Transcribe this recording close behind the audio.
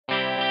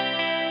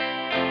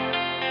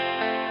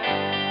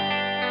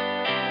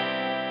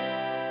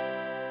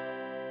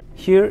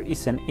Here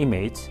is an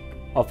image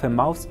of a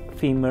mouse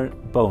femur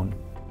bone.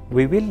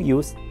 We will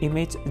use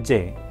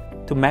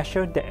ImageJ to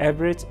measure the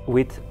average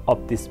width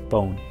of this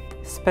bone.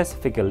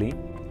 Specifically,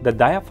 the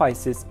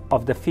diaphysis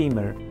of the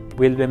femur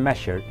will be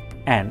measured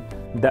and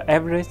the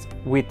average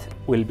width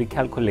will be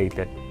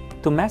calculated.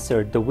 To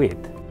measure the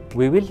width,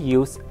 we will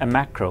use a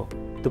macro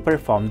to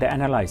perform the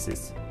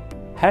analysis.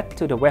 Head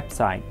to the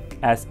website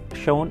as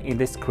shown in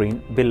the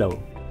screen below.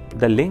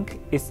 The link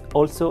is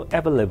also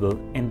available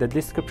in the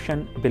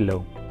description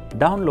below.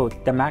 Download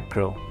the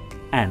macro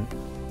and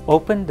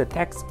open the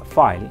text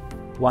file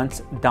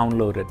once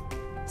downloaded.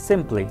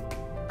 Simply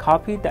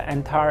copy the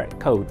entire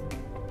code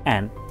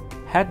and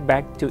head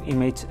back to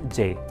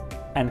ImageJ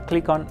and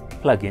click on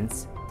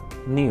Plugins,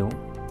 New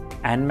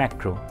and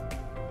Macro.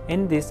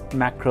 In this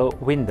macro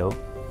window,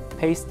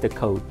 paste the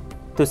code.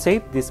 To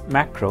save this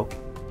macro,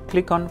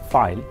 click on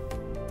File,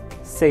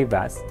 Save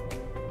As,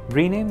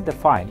 rename the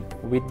file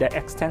with the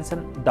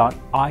extension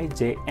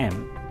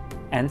 .ijm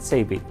and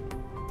save it.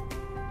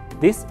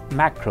 This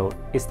macro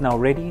is now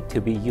ready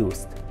to be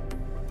used.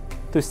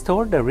 To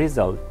store the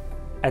result,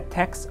 a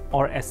text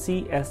or a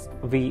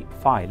CSV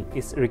file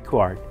is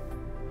required.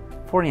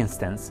 For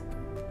instance,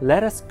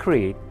 let us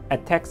create a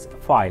text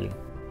file.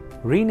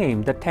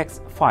 Rename the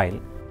text file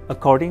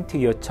according to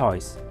your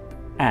choice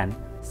and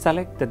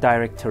select the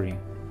directory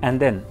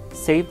and then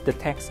save the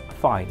text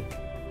file.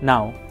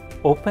 Now,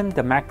 open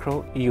the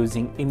macro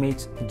using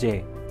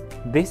ImageJ.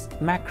 This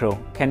macro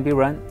can be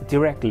run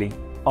directly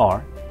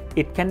or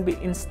it can be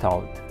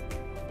installed.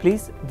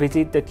 Please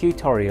visit the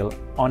tutorial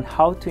on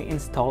how to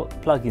install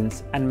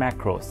plugins and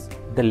macros.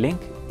 The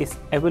link is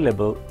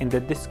available in the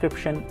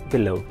description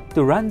below.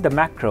 To run the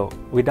macro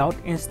without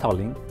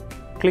installing,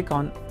 click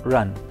on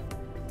Run.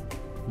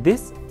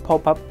 This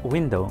pop-up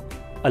window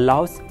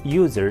allows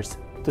users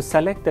to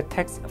select the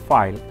text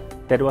file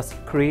that was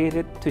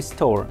created to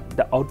store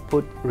the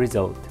output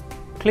result.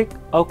 Click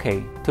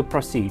OK to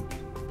proceed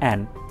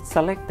and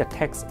select the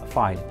text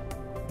file.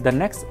 The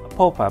next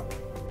pop-up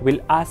will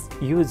ask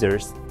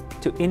users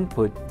to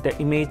input the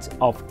image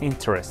of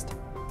interest.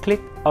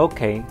 Click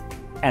OK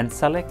and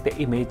select the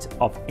image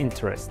of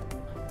interest.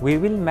 We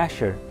will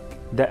measure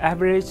the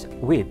average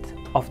width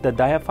of the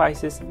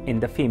diaphysis in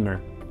the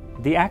femur.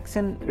 The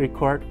action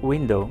required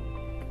window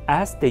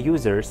asks the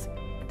users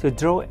to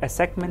draw a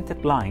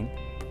segmented line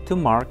to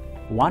mark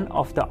one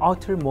of the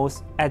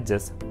outermost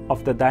edges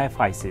of the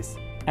diaphysis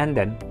and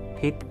then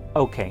hit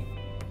OK.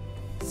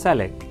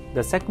 Select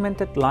the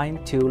segmented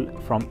line tool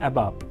from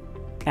above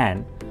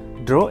and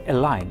draw a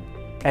line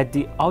at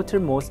the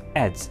outermost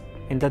edge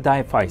in the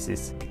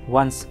diaphysis.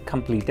 Once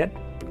completed,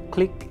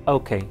 click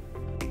OK.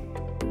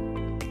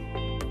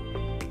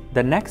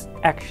 The next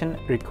action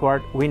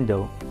required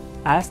window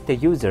asks the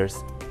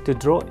users to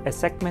draw a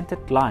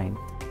segmented line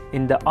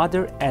in the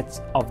other edge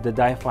of the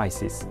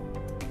diaphysis.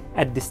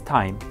 At this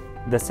time,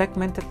 the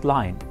segmented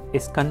line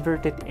is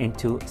converted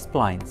into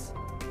splines.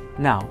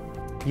 Now,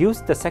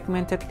 use the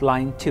segmented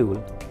line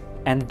tool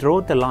and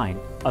draw the line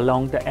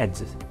along the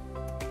edges.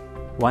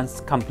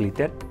 Once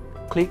completed,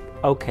 click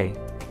OK.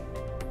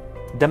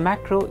 The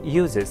macro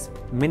uses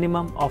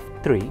minimum of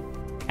 3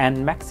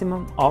 and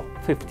maximum of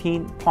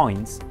 15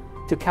 points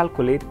to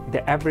calculate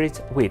the average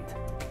width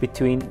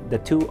between the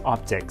two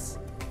objects.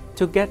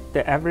 To get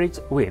the average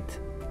width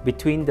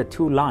between the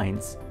two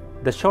lines,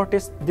 the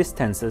shortest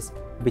distances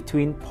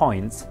between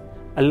points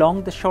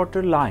along the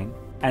shorter line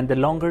and the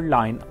longer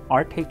line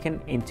are taken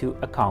into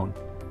account.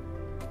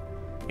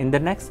 In the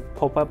next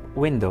pop-up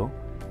window,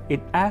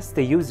 it asks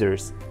the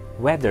users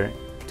whether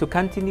to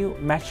continue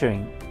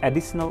measuring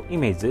additional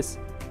images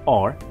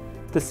or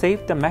to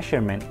save the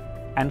measurement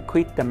and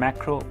quit the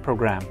macro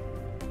program.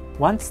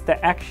 Once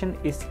the action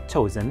is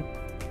chosen,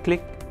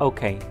 click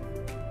OK.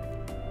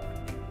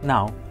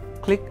 Now,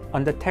 click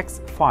on the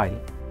text file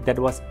that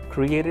was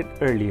created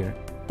earlier.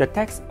 The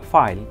text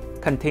file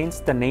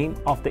contains the name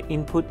of the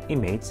input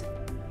image,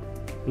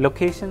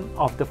 location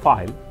of the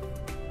file,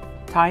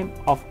 time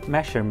of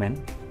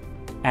measurement,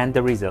 and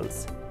the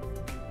results.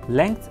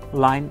 Length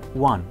line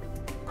 1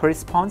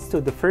 corresponds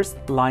to the first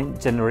line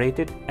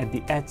generated at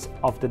the edge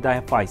of the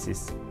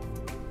diaphysis.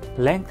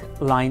 Length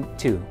line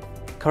 2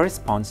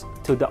 corresponds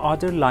to the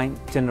other line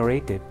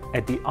generated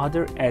at the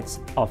other edge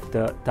of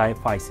the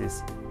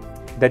diaphysis.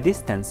 The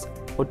distance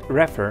would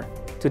refer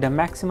to the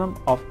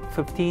maximum of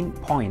 15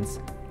 points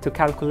to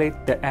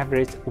calculate the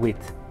average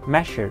width.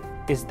 Measured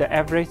is the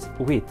average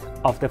width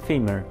of the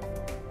femur.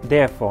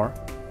 Therefore,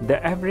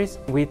 the average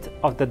width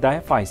of the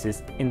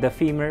diaphysis in the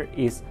femur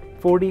is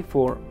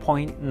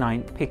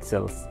 44.9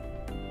 pixels.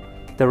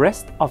 The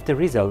rest of the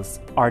results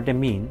are the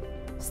mean,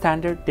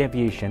 standard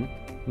deviation,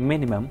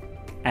 minimum,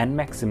 and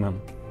maximum.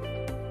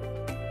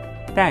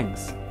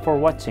 Thanks for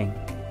watching.